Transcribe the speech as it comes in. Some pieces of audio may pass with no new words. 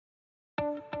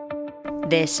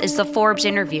This is the Forbes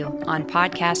Interview on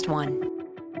Podcast One.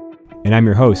 And I'm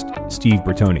your host, Steve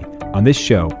Bertoni. On this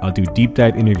show, I'll do deep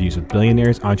dive interviews with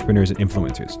billionaires, entrepreneurs, and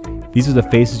influencers. These are the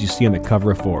faces you see on the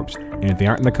cover of Forbes, and if they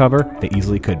aren't on the cover, they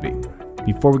easily could be.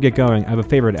 Before we get going, I have a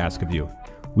favor to ask of you.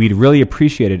 We'd really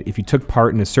appreciate it if you took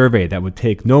part in a survey that would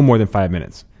take no more than 5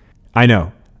 minutes. I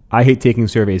know, I hate taking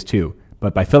surveys too,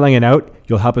 but by filling it out,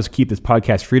 you'll help us keep this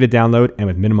podcast free to download and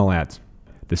with minimal ads.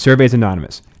 The survey is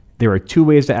anonymous. There are 2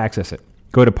 ways to access it.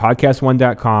 Go to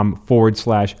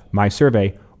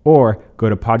podcastone.com/mysurvey or go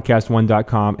to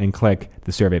podcastone.com and click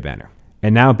the survey banner.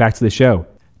 And now back to the show.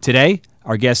 Today,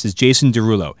 our guest is Jason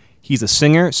Derulo. He's a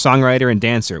singer, songwriter, and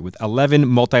dancer with 11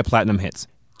 multi-platinum hits.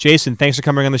 Jason, thanks for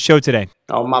coming on the show today.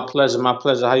 Oh, my pleasure, my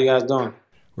pleasure. How you guys doing?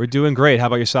 We're doing great. How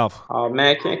about yourself? Oh,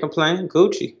 man, can't complain.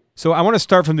 Gucci. So I want to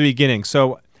start from the beginning.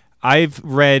 So I've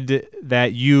read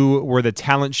that you were the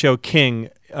talent show king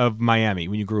of Miami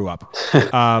when you grew up.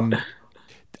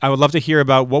 I would love to hear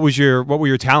about what were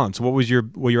your talents? What was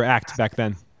your act back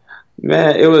then?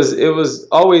 Man, it was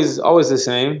always the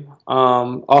same.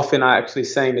 Often I actually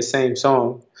sang the same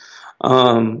song.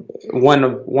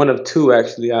 One of two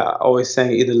actually. I always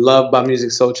sang either "Love" by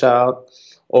Music Soul Child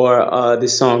or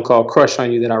this song called "Crush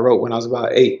on You" that I wrote when I was about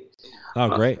 8. Oh,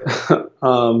 great.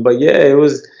 But yeah, it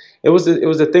was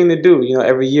a thing to do. You know,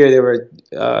 every year there were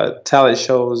talent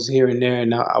shows here and there,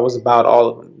 and I was about all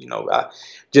of them. You know,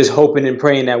 just hoping and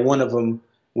praying that one of them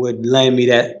would land me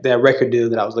that record deal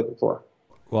that I was looking for.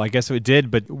 Well, I guess it did,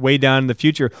 but way down in the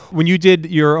future. When you did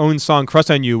your own song, Crush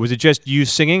on You, was it just you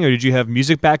singing, or did you have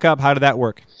music backup? How did that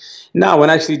work? No, when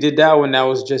I actually did that one, that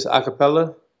was just a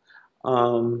cappella.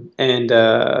 Other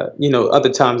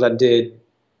times I did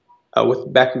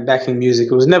with backing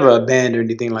music. It was never a band or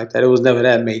anything like that. It was never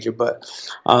that major, but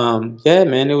yeah,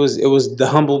 man, it was the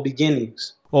humble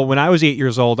beginnings. Well, when I was 8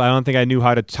 years old, I don't think I knew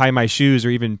how to tie my shoes or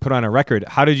even put on a record.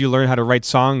 How did you learn how to write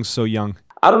songs so young?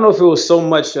 I don't know if it was so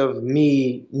much of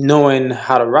me knowing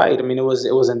how to write. I mean, it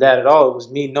wasn't that at all. It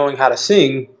was me knowing how to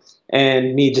sing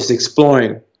and me just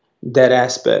exploring that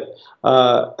aspect.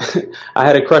 I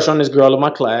had a crush on this girl in my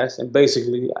class, and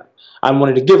basically I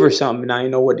wanted to give her something, and I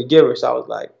didn't know what to give her. So I was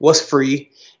like, what's free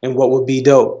and what would be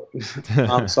dope?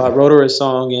 So I wrote her a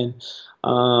song, and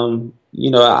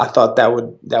I thought that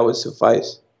would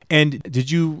suffice. And did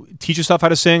you teach yourself how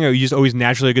to sing, or were you just always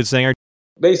naturally a good singer?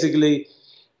 Basically,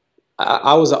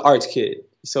 I was an arts kid,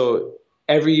 so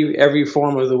every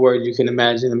form of the word you can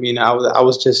imagine. I mean, I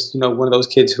was just one of those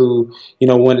kids who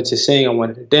wanted to sing, I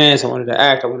wanted to dance, I wanted to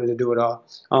act, I wanted to do it all.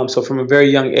 So from a very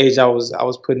young age, I was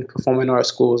put in performing arts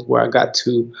schools where I got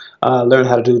to learn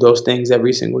how to do those things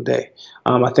every single day.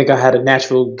 I think I had a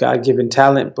natural God-given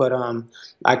talent, but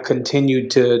I continued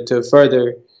to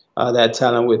further that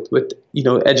talent with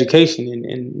education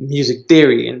and music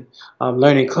theory and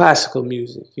learning classical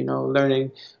music,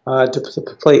 learning to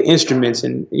play instruments,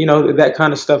 and that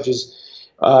kind of stuff just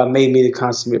made me the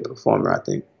consummate performer, I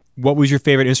think. What was your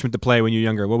favorite instrument to play when you were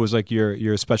younger? What was like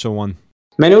your special one?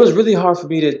 Man, it was really hard for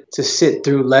me to sit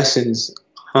through lessons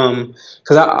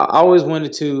because I always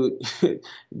wanted to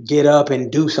get up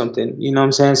and do something, you know what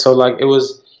I'm saying? So like it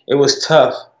was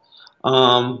tough.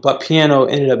 But piano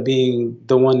ended up being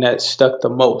the one that stuck the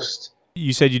most.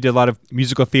 You said you did a lot of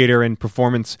musical theater and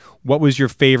performance. What was your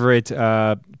favorite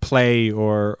play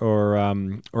or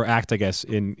act, I guess,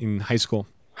 in high school?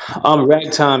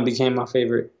 Ragtime became my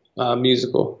favorite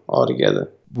musical altogether.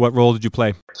 What role did you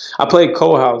play? I played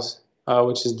Colehouse,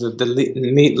 which is the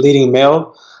leading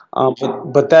male.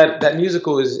 But that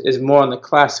musical is more on the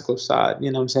classical side.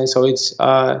 You know what I'm saying? So it's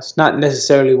not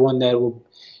necessarily one that will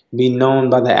be known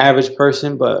by the average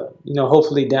person, but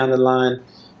hopefully down the line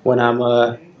when I'm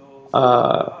up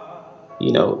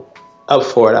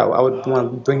for it, I would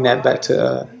want to bring that back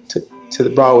to the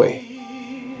Broadway.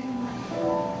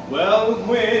 Well,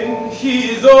 when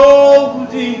he's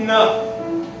old enough,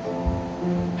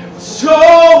 I will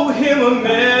show him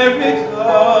America,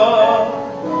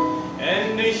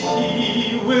 and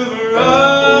he will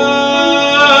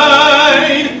ride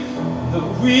the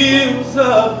wheels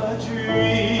of a dream.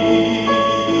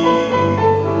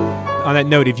 On that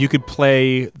note, if you could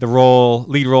play the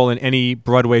lead role in any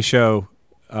Broadway show,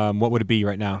 what would it be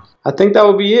right now? I think that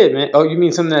would be it, man. Oh, you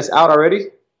mean something that's out already?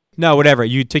 No, whatever.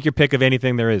 You take your pick of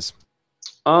anything there is.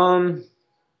 I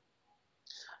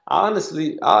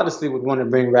honestly would want to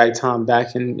bring Ragtime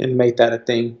back and make that a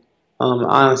thing. I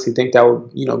honestly think that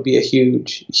would, be a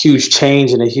huge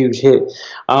change and a huge hit.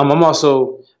 I'm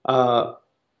also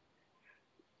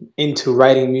into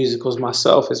writing musicals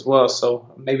myself as well, so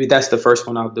maybe that's the first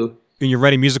one I'll do. When you're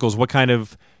writing musicals, what kind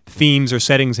of themes or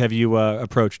settings have you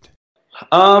approached?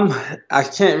 I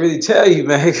can't really tell you,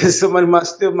 man, because somebody might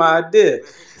steal my idea.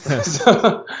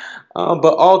 So,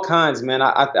 but all kinds, man.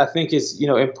 I think it's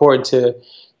important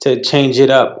to change it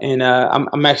up, and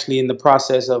I'm actually in the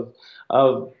process of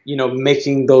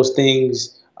making those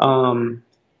things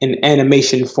in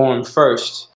animation form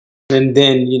first, and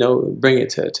then bring it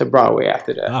to Broadway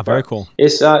after that. Ah, very cool.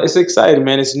 It's exciting,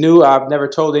 man. It's new. I've never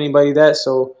told anybody that,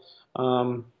 so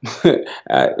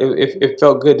it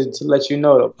felt good to let you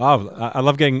know. Though. Oh, I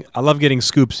love getting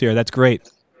scoops here. That's great.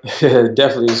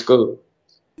 Definitely a scoop.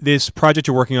 This project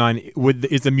you're working on,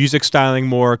 is the music styling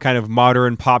more kind of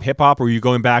modern pop hip hop, or are you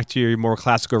going back to your more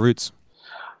classical roots?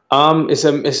 It's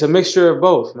a mixture of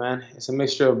both, man. It's a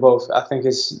mixture of both. I think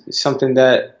it's something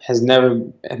that has never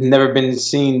been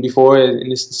seen before,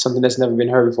 and it's something that's never been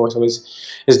heard before. So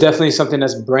it's definitely something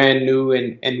that's brand new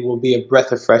and will be a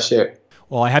breath of fresh air.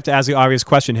 Well, I have to ask the obvious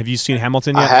question. Have you seen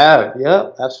Hamilton yet? I have,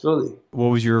 yeah, absolutely. What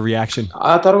was your reaction?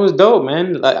 I thought it was dope,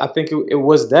 man. I think it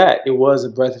was that. It was a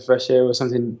breath of fresh air. It was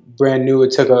something brand new.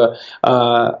 It took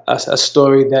a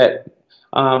story that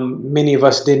many of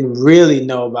us didn't really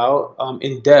know about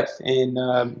in depth and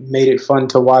made it fun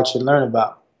to watch and learn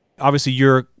about. Obviously,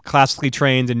 you're classically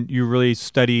trained and you really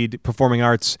studied performing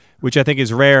arts, which I think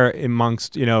is rare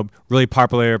amongst really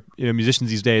popular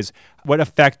musicians these days. What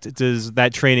effect does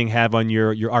that training have on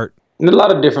your art? In a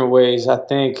lot of different ways. I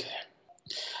think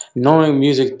knowing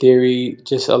music theory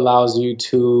just allows you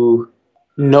to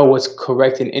know what's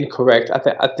correct and incorrect.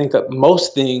 I think that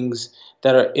most things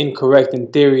that are incorrect in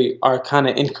theory are kind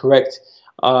of incorrect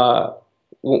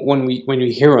when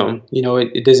we hear them.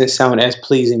 It doesn't sound as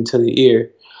pleasing to the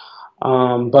ear.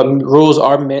 But rules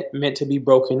are meant to be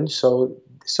broken. So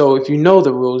if you know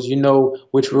the rules, you know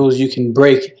which rules you can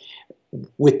break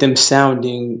with them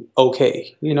sounding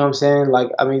okay. You know what I'm saying?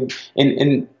 Like, I mean,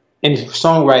 in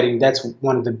songwriting, that's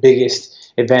one of the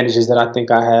biggest advantages that I think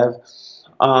I have.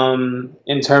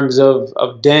 In terms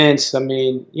of dance,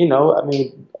 ballet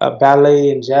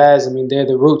and jazz, they're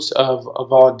the roots of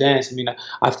all dance.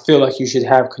 I feel like you should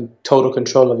have total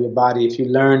control of your body. If you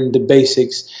learn the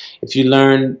basics, if you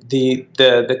learn the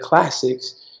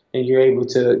classics, and you're able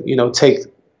to, take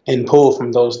and pull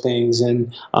from those things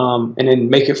and then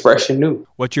make it fresh and new.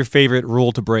 What's your favorite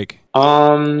rule to break?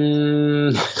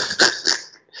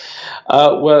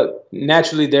 Well,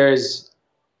 naturally there's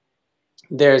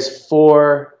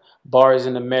 4 bars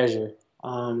in a measure.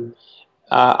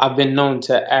 I've been known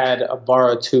to add a bar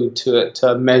or two to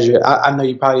a measure. I know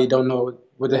you probably don't know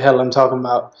what the hell I'm talking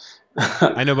about.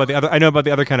 I know about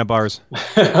the other kind of bars.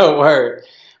 Word.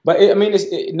 But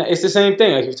it's the same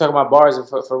thing. Like if you talk about bars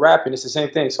for rapping, it's the same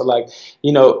thing. So like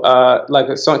like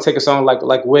a song, take a song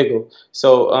like Wiggle.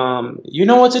 So you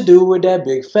know what to do with that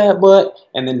big fat butt,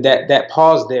 and then that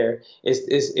pause there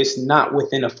is not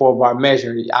within a 4-bar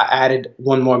measure. I added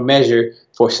one more measure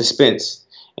for suspense,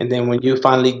 and then when you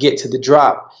finally get to the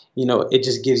drop, it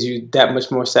just gives you that much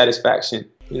more satisfaction.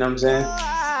 You know what I'm saying?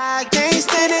 I can't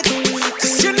stand it,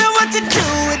 'cause you know what to do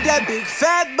with that big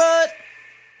fat butt.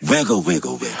 Wiggle,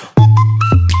 wiggle, wiggle.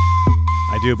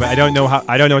 I do, but I don't know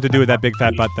what to do with that big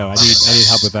fat butt though. I need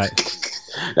help with that.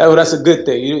 Well, that's a good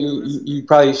thing. You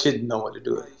probably should know what to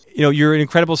do with it. You're an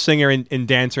incredible singer and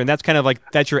dancer, and that's kind of like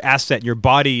that's your asset. Your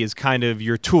body is kind of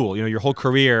your tool. Your whole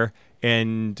career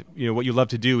and what you love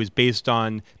to do is based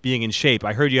on being in shape.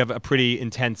 I heard you have a pretty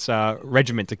intense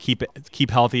regimen to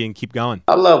keep healthy and keep going.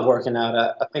 I love working out.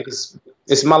 I think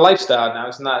it's my lifestyle now.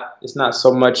 It's not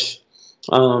so much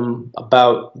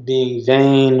about being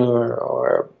vain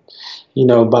or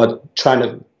about trying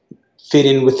to fit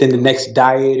in within the next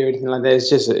diet or anything like that. It's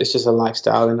just a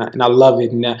lifestyle, and I love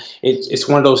it. And it's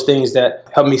one of those things that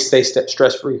help me stay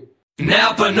stress free.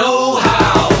 Napa Know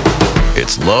How.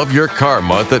 It's Love Your Car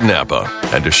Month at Napa.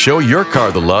 And to show your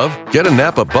car the love, get a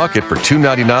Napa bucket for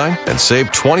 $2.99 and save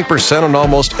 20% on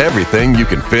almost everything you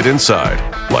can fit inside,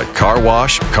 like car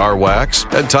wash, car wax,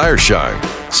 and tire shine.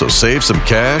 So save some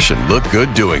cash and look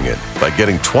good doing it by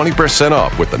getting 20%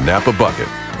 off with the Napa bucket.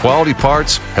 Quality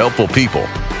parts, helpful people.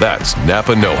 That's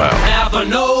Napa Know How. Napa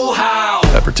Know How.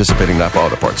 At participating Napa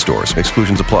Auto Parts stores,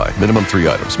 exclusions apply. Minimum 3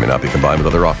 items may not be combined with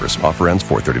other offers. Offer ends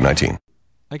 4/30/19.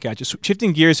 I got you.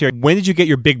 Shifting gears here, when did you get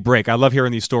your big break? I love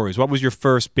hearing these stories. What was your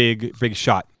first big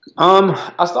shot?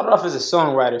 I started off as a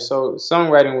songwriter, so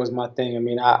songwriting was my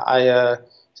thing. I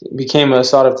became a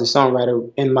sort of the songwriter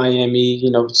in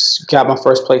Miami. Got my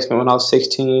first placement when I was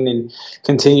 16, and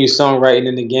continued songwriting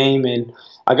in the game. And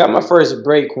I got my first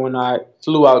break when I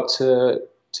flew out to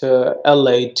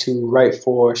LA to write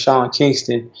for Sean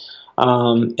Kingston,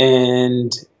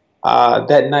 and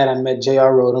that night I met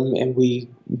J.R. Rodham, and we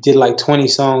did like 20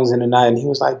 songs in a night, and he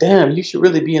was like, "Damn, you should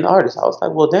really be an artist." I was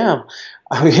like, "Well, damn,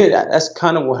 I mean, that's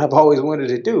kind of what I've always wanted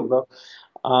to do, bro."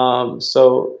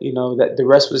 So that the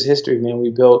rest was history, man. We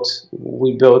built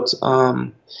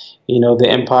the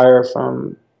empire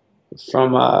from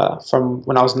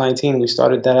when I was 19. We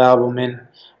started that album, and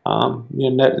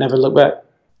never look back.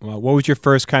 Well, what was your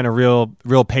first kind of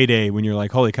real payday when you're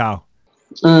like, holy cow?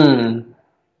 Mm.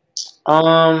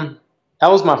 That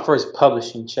was my first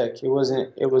publishing check. It wasn't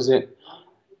when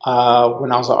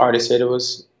I was an artist. It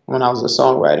was when I was a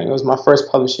songwriter. It was my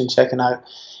first publishing check, and I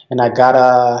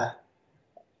got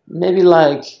maybe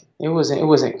like it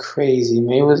wasn't crazy,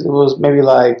 man. It was maybe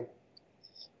like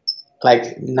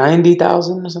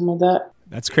 90,000 or something like that.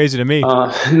 That's crazy to me.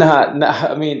 Not.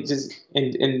 I mean, just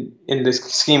in the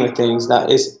scheme of things, but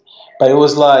it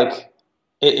was like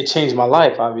it changed my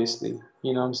life, obviously.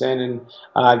 You know what I'm saying? And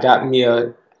I got me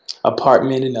a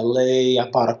apartment in LA. I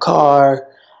bought a car,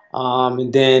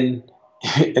 and then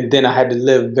I had to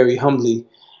live very humbly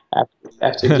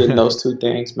after getting those two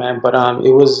things, man. But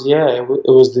it was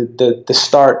the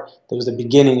start. It was the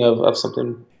beginning of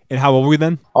something. And how old were you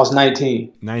then? I was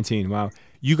 19. 19. Wow.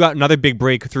 You got another big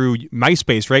break through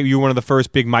MySpace, right? You were one of the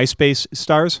first big MySpace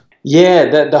stars?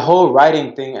 Yeah, the whole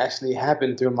writing thing actually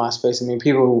happened through MySpace. I mean,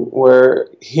 people were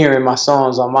hearing my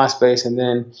songs on MySpace and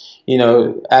then,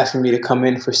 asking me to come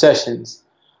in for sessions.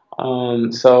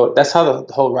 So that's how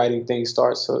the whole writing thing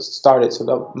started. So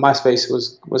the MySpace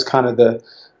was kind of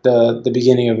the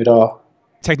beginning of it all.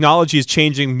 Technology is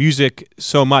changing music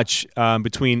so much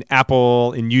between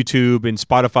Apple and YouTube and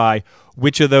Spotify.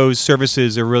 Which of those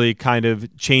services are really kind of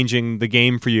changing the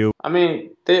game for you? I mean,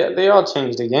 they all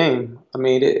changed the game. I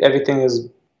mean, everything is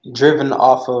driven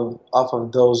off of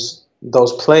those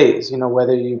plays.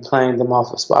 Whether you're playing them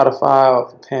off of Spotify,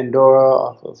 off of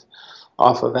Pandora,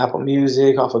 off of Apple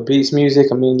Music, off of Beats Music.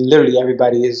 I mean, literally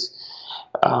everybody is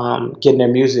getting their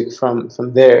music from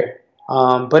there.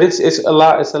 But it's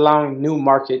allowing new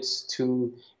markets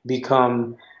to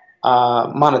become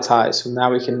monetized. So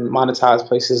now we can monetize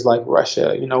places like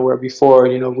Russia, where before,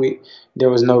 there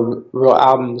was no real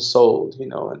albums sold,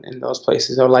 in those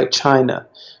places. Or like China,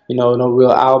 no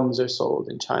real albums are sold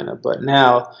in China. But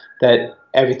now that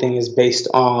everything is based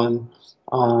on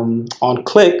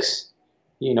clicks,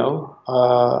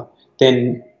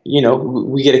 then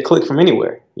we get a click from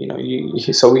anywhere.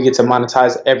 So we get to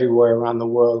monetize everywhere around the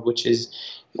world, which is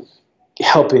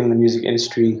helping the music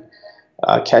industry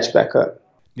catch back up.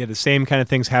 Yeah, the same kind of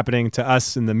things happening to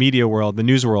us in the media world, the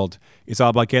news world. It's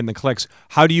all about getting the clicks.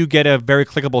 How do you get a very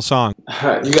clickable song?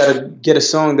 You got to get a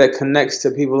song that connects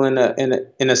to people in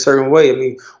a certain way. I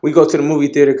mean, we go to the movie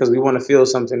theater because we want to feel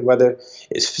something, whether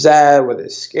it's sad, whether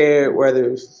it's scared,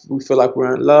 whether we feel like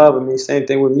we're in love. I mean, same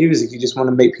thing with music. You just want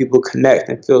to make people connect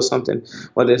and feel something,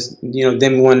 whether it's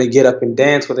them wanting to get up and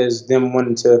dance, whether it's them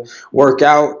wanting to work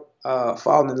out,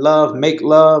 fall in love, make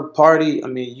love, party. I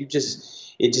mean,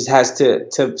 it just has to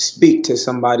speak to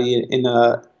somebody in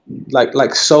a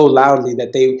like so loudly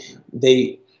that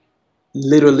they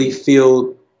literally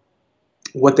feel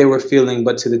what they were feeling,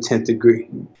 but to the 10th degree.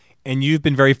 And you've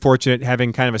been very fortunate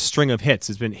having kind of a string of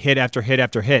hits. It's been hit after hit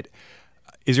after hit.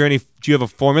 Do you have a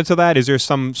formula to that? Is there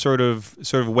some sort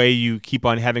of way you keep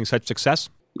on having such success?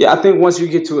 Yeah, I think once you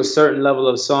get to a certain level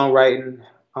of songwriting,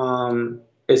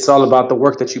 it's all about the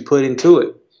work that you put into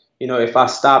it. If I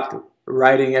stopped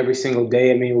writing every single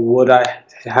day, I mean, would I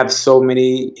have so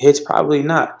many hits? Probably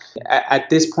not. At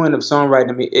this point of songwriting,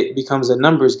 I mean, it becomes a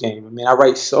numbers game. I mean, I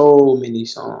write so many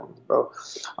songs, bro.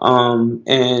 Some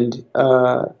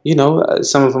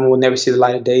of them will never see the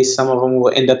light of day. Some of them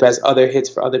will end up as other hits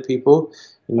for other people.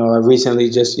 I recently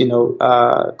just,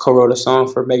 co-wrote a song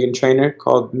for Meghan Trainor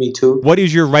called Me Too. What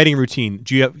is your writing routine?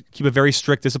 Do you keep a very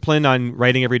strict discipline on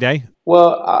writing every day?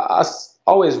 Well, I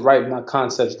always write my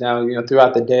concepts down.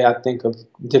 Throughout the day, I think of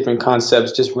different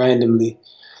concepts just randomly.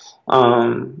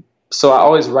 So I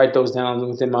always write those down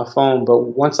within my phone. But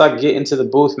once I get into the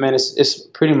booth, man, it's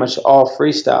pretty much all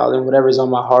freestyle, and whatever's on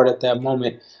my heart at that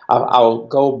moment, I'll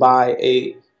go by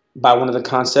one of the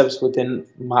concepts within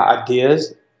my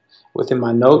ideas, within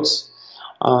my notes,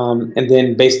 and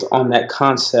then based on that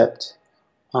concept,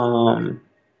 I'll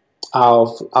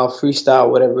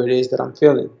freestyle whatever it is that I'm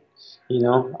feeling.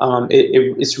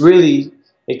 It's really,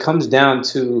 it comes down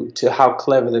to how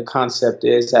clever the concept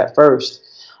is at first.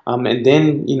 And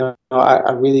then,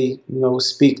 I really,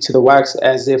 speak to the wax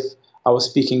as if I was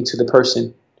speaking to the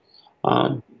person.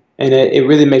 And it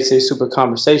really makes it super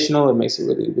conversational. It makes it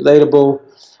really relatable.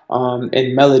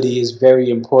 And melody is very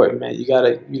important, man. You got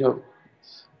to,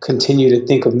 continue to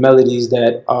think of melodies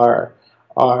that are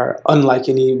unlike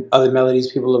any other melodies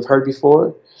people have heard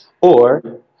before. or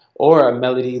a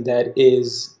melody that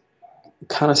is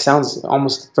kind of sounds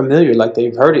almost familiar, like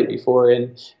they've heard it before,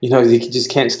 and they just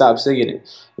can't stop singing it.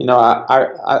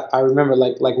 I remember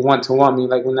like One to One Me,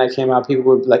 like when that came out, people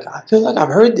would be like, I feel like I've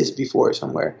heard this before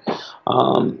somewhere,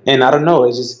 and I don't know,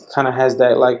 it just kind of has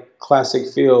that like classic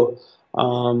feel,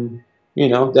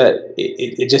 that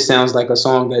it just sounds like a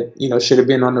song that should have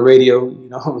been on the radio,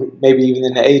 maybe even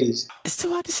in the 80s. It's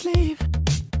too hard to sleep.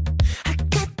 I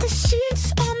got the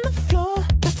sheets on the floor,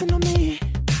 nothing on me.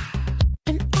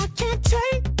 And I can't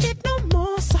take it no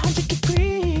more, it's 100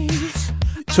 degrees.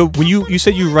 So when you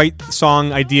said you write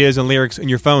song ideas and lyrics in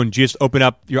your phone, do you just open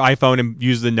up your iPhone and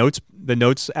use the notes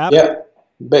app? Yeah.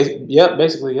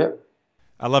 Basically, yeah.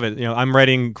 I love it. I'm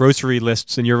writing grocery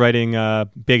lists and you're writing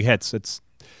big hits. It's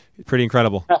pretty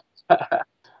incredible.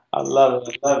 I love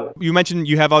it. You mentioned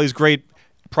you have all these great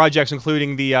projects,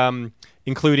 including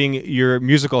your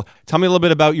musical. Tell me a little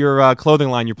bit about your clothing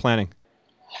line you're planning.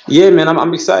 Yeah, man,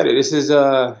 I'm excited. This is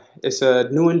it's a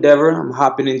new endeavor I'm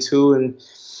hopping into, and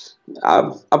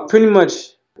I pretty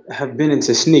much have been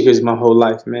into sneakers my whole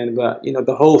life, man. But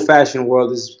the whole fashion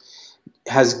world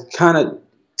has kind of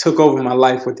took over my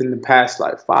life within the past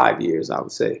like 5 years, I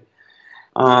would say.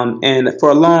 And for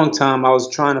a long time, I was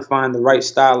trying to find the right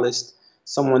stylist,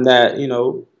 someone that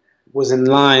was in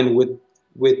line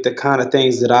with the kind of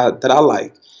things that I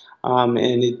like.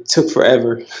 And it took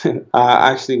forever.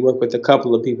 I actually work with a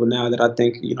couple of people now that I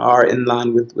think are in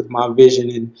line with my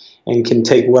vision and can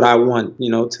take what I want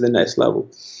to the next level.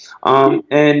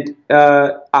 And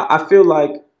I feel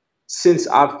like since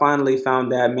I finally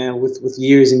found that, man, with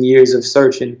years and years of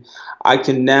searching, I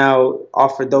can now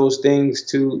offer those things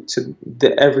to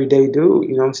the everyday dude. You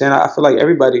know what I'm saying? I feel like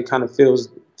everybody kind of feels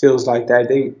like that.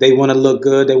 They want to look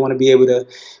good. They want to be able to,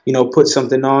 put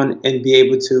something on and be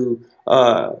able to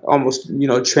almost,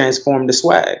 transform the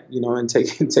swag, and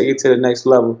take it to the next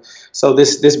level. So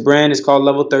this brand is called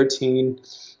Level 13.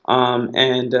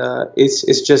 And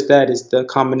it's just that. It's the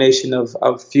combination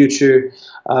of future,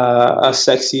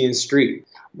 sexy, and street.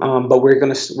 But we're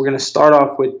gonna start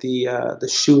off with the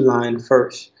shoe line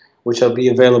first, which will be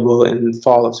available in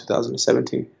fall of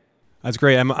 2017. That's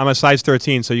great. I'm a size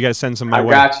 13, so you got to send some my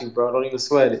way. I got you, bro. Don't even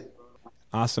sweat it.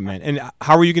 Awesome, man. And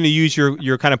how are you going to use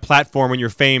your kind of platform and your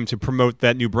fame to promote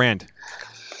that new brand?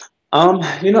 I don't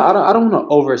want to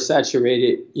oversaturate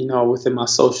it, within my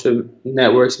social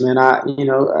networks, man.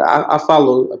 I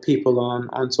follow people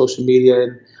on social media,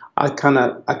 and I kind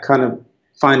of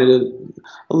find it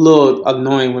a little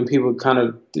annoying when people kind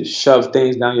of shove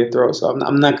things down your throat. So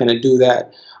I'm not going to do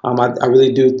that. I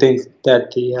really do think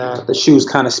that the shoes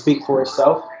kind of speak for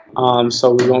itself.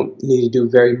 So we don't need to do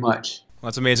very much. Well,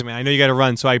 that's amazing, man. I know you got to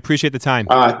run, so I appreciate the time.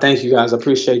 Thank you, guys. I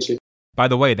appreciate you. By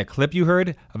the way, the clip you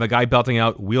heard of a guy belting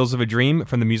out Wheels of a Dream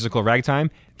from the musical Ragtime,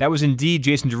 that was indeed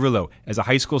Jason Derulo as a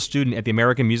high school student at the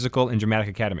American Musical and Dramatic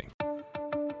Academy.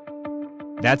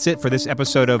 That's it for this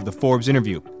episode of The Forbes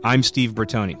Interview. I'm Steve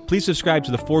Bertoni. Please subscribe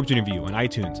to The Forbes Interview on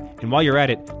iTunes. And while you're at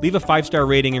it, leave a 5-star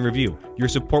rating and review. Your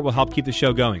support will help keep the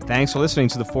show going. Thanks for listening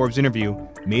to The Forbes Interview,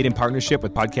 made in partnership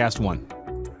with Podcast One.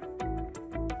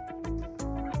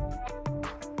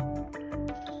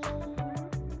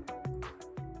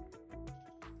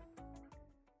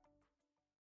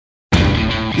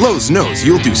 Lowe's knows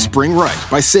you'll do spring right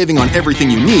by saving on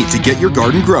everything you need to get your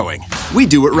garden growing. We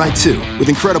do it right too, with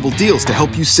incredible deals to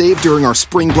help you save during our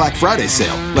Spring Black Friday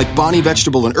sale, like Bonnie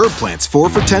vegetable and herb plants 4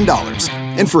 for $10.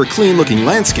 And for a clean-looking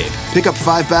landscape, pick up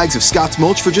 5 bags of Scott's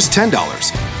mulch for just $10.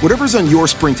 Whatever's on your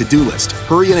spring to-do list,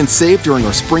 hurry in and save during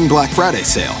our Spring Black Friday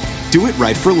sale. Do it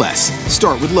right for less.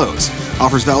 Start with Lowe's.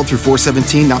 Offers valid through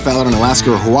 4/17, not valid on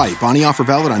Alaska or Hawaii. Bonnie offer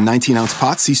valid on 19-ounce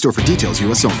pots. See store for details,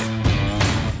 U.S. only.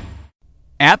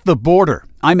 At the border,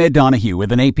 I'm Ed Donahue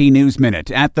with an AP News Minute.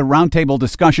 At the roundtable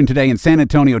discussion today in San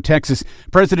Antonio, Texas,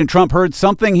 President Trump heard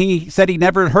something he said he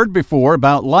never heard before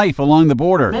about life along the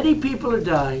border. Many people are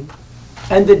dying,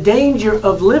 and the danger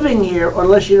of living here,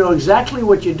 unless you know exactly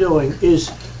what you're doing,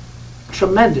 is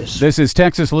tremendous. This is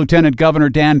Texas Lieutenant Governor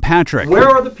Dan Patrick. Where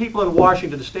are the people in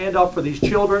Washington to stand up for these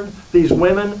children, these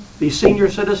women, these senior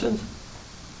citizens?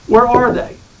 Where are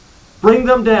they? Bring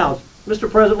them down. Mr.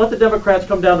 President, let the Democrats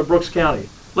come down to Brooks County.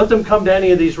 Let them come to any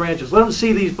of these ranches. Let them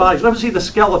see these bodies. Let them see the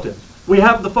skeletons. We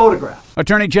have the photographs.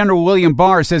 Attorney General William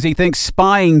Barr says he thinks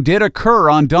spying did occur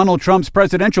on Donald Trump's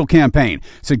presidential campaign,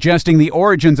 suggesting the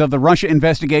origins of the Russia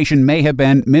investigation may have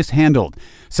been mishandled.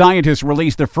 Scientists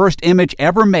released the first image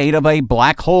ever made of a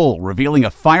black hole, revealing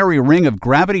a fiery ring of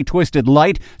gravity-twisted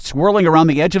light swirling around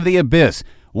the edge of the abyss.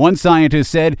 One scientist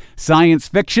said science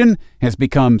fiction has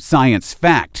become science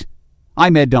fact.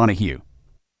 I'm Ed Donahue.